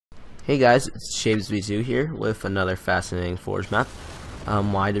Hey guys, it's ShavesV2 here with another fascinating Forge map.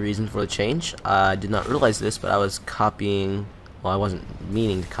 Why the reason for the change? I did not realize this, but I was copying, well, I wasn't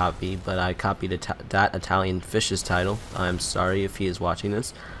meaning to copy, but I copied that Italian Fish's title. I'm sorry if he is watching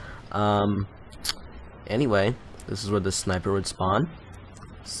this. Anyway, this is where the sniper would spawn.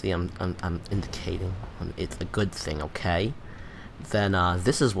 See, I'm indicating it's a good thing, okay? Then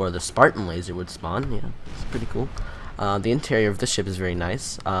this is where the Spartan laser would spawn. Yeah, it's pretty cool. The interior of the ship is very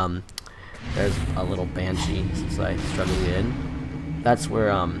nice. There's a little Banshee, since I struggled to get in. That's where,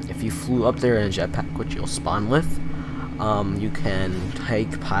 if you flew up there in a jetpack, which you'll spawn with, you can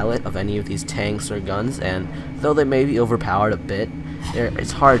take pilot of any of these tanks or guns, and though they may be overpowered a bit,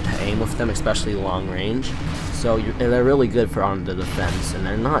 it's hard to aim with them, especially long range. So they're really good for on the defense, and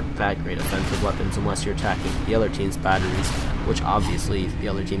they're not that great offensive weapons unless you're attacking the other team's batteries, which obviously the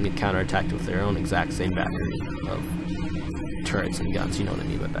other team can counterattack with their own exact same battery of turrets and guns. You know what I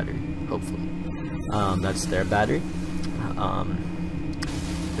mean by battery, hopefully. That's their battery.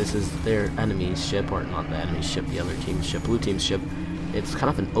 This is their enemy's ship, or not the enemy's ship, the other team's ship, blue team's ship. It's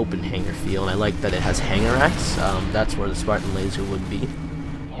kind of an open hangar feel, and I like that it has hangar racks. That's where the Spartan laser would be.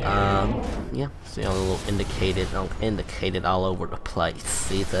 Yeah, see a little indicated all over the place.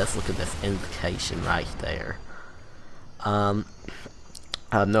 See this? Look at this indication right there. I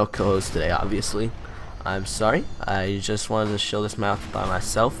have no co-host today, obviously. I'm sorry. I just wanted to show this map by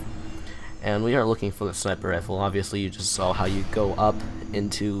myself. And we are looking for the sniper rifle. Obviously, you just saw how you go up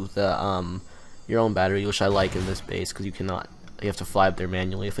into the your own battery, which I like in this base because you have to fly up there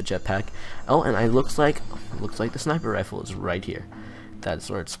manually with a jetpack. Oh, and it looks like the sniper rifle is right here.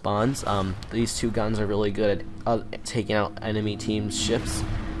 That's where it spawns. These two guns are really good at taking out enemy teams' ships.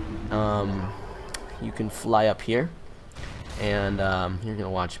 You can fly up here, and you're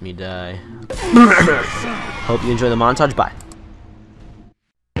gonna watch me die. Hope you enjoy the montage. Bye.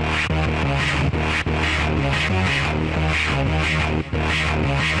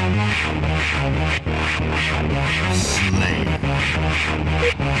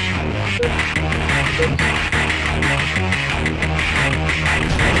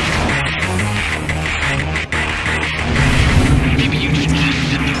 Maybe you just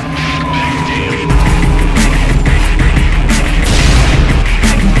sit the fuck back, damn.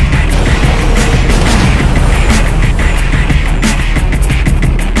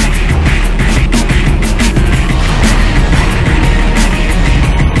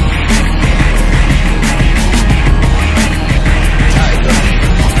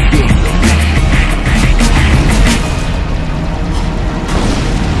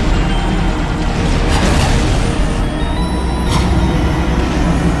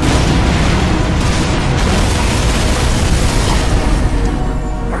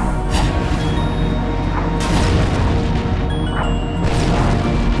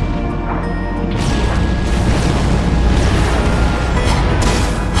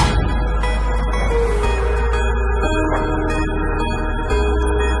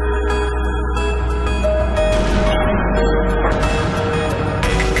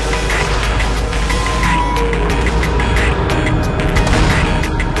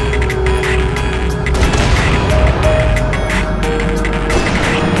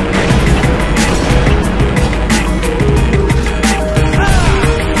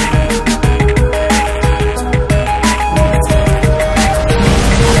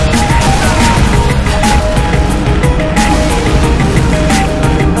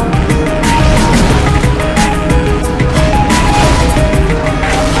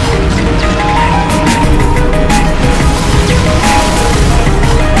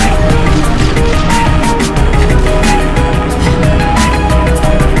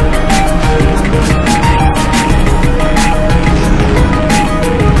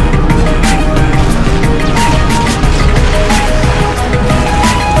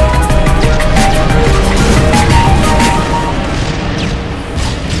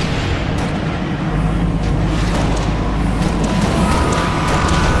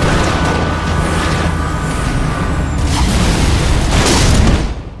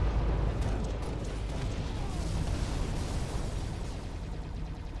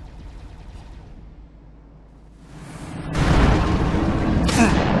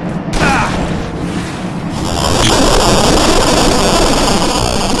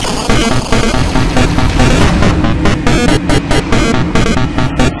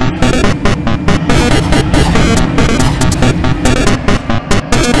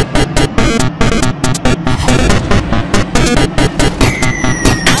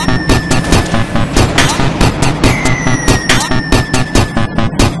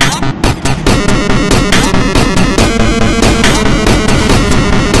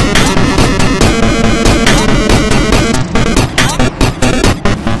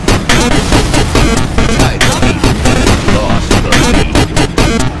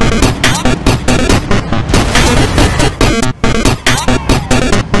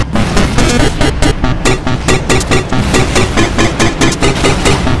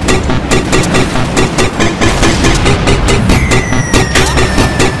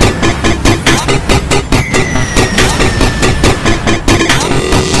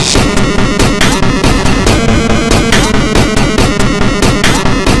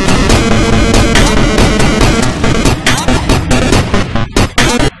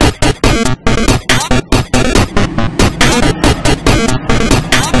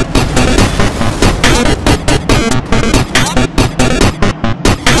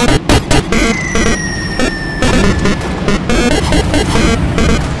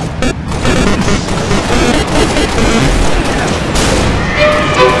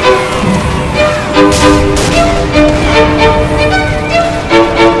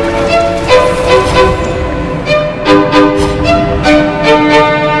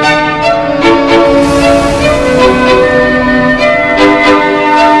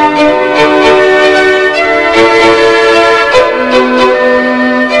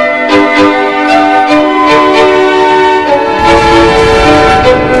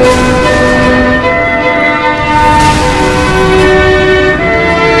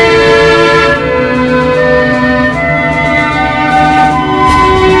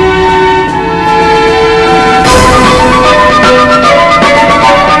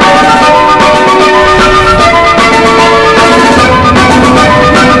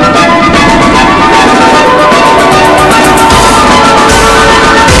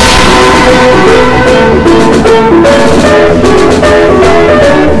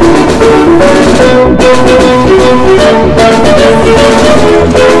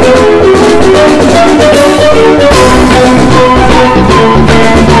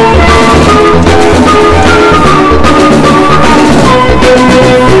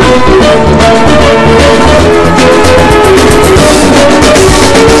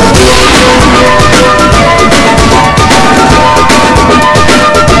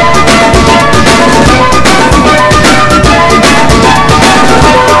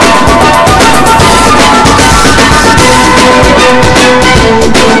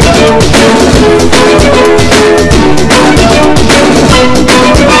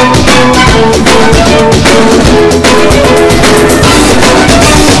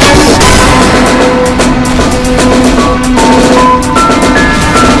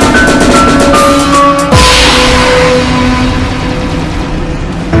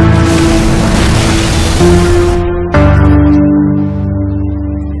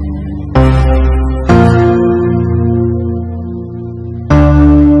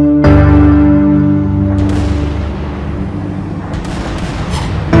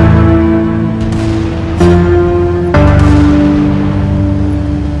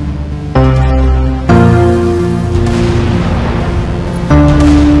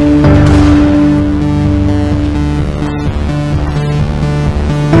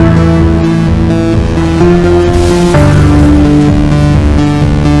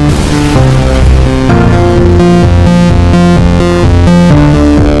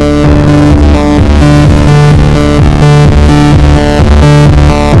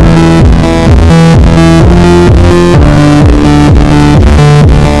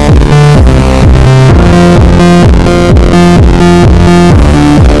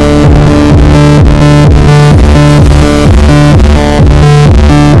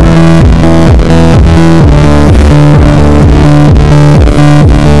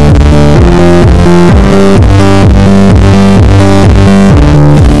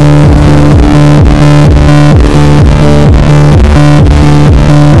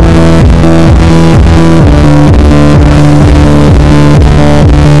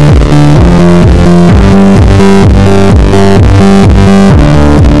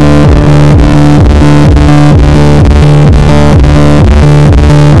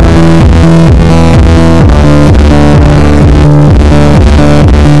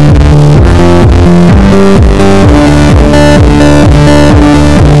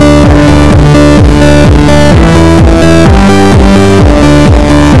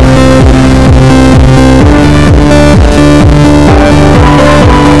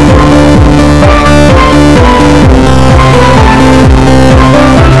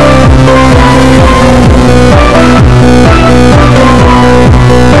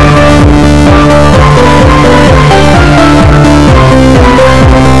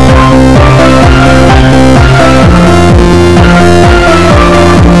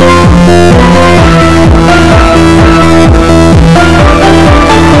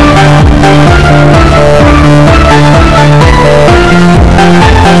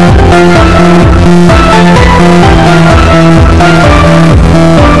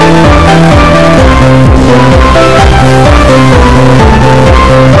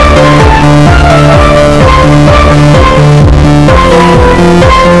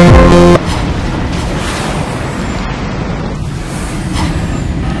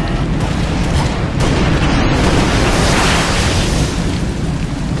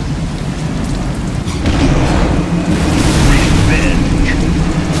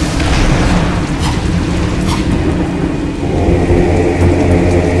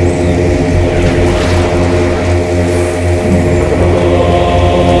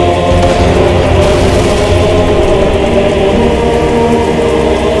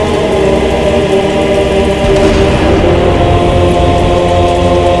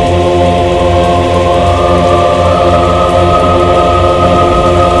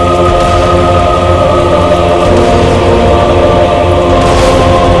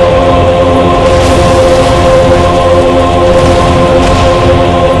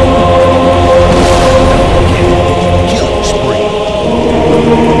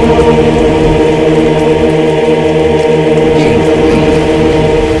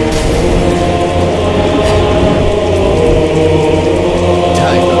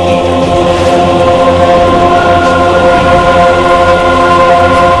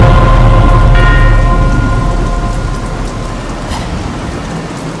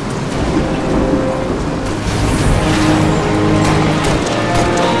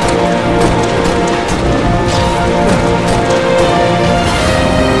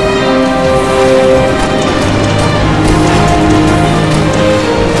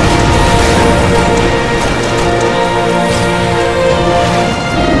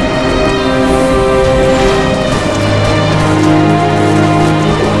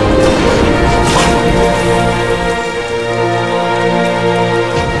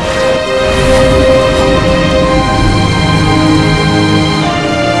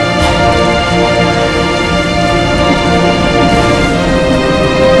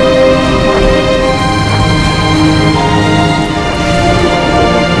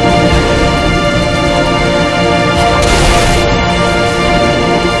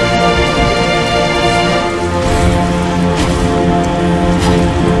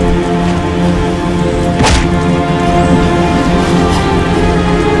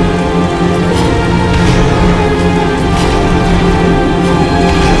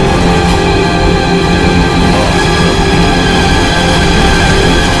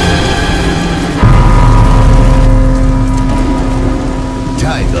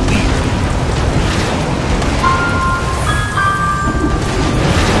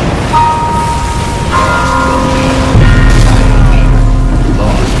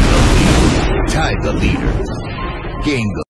 the leader. Game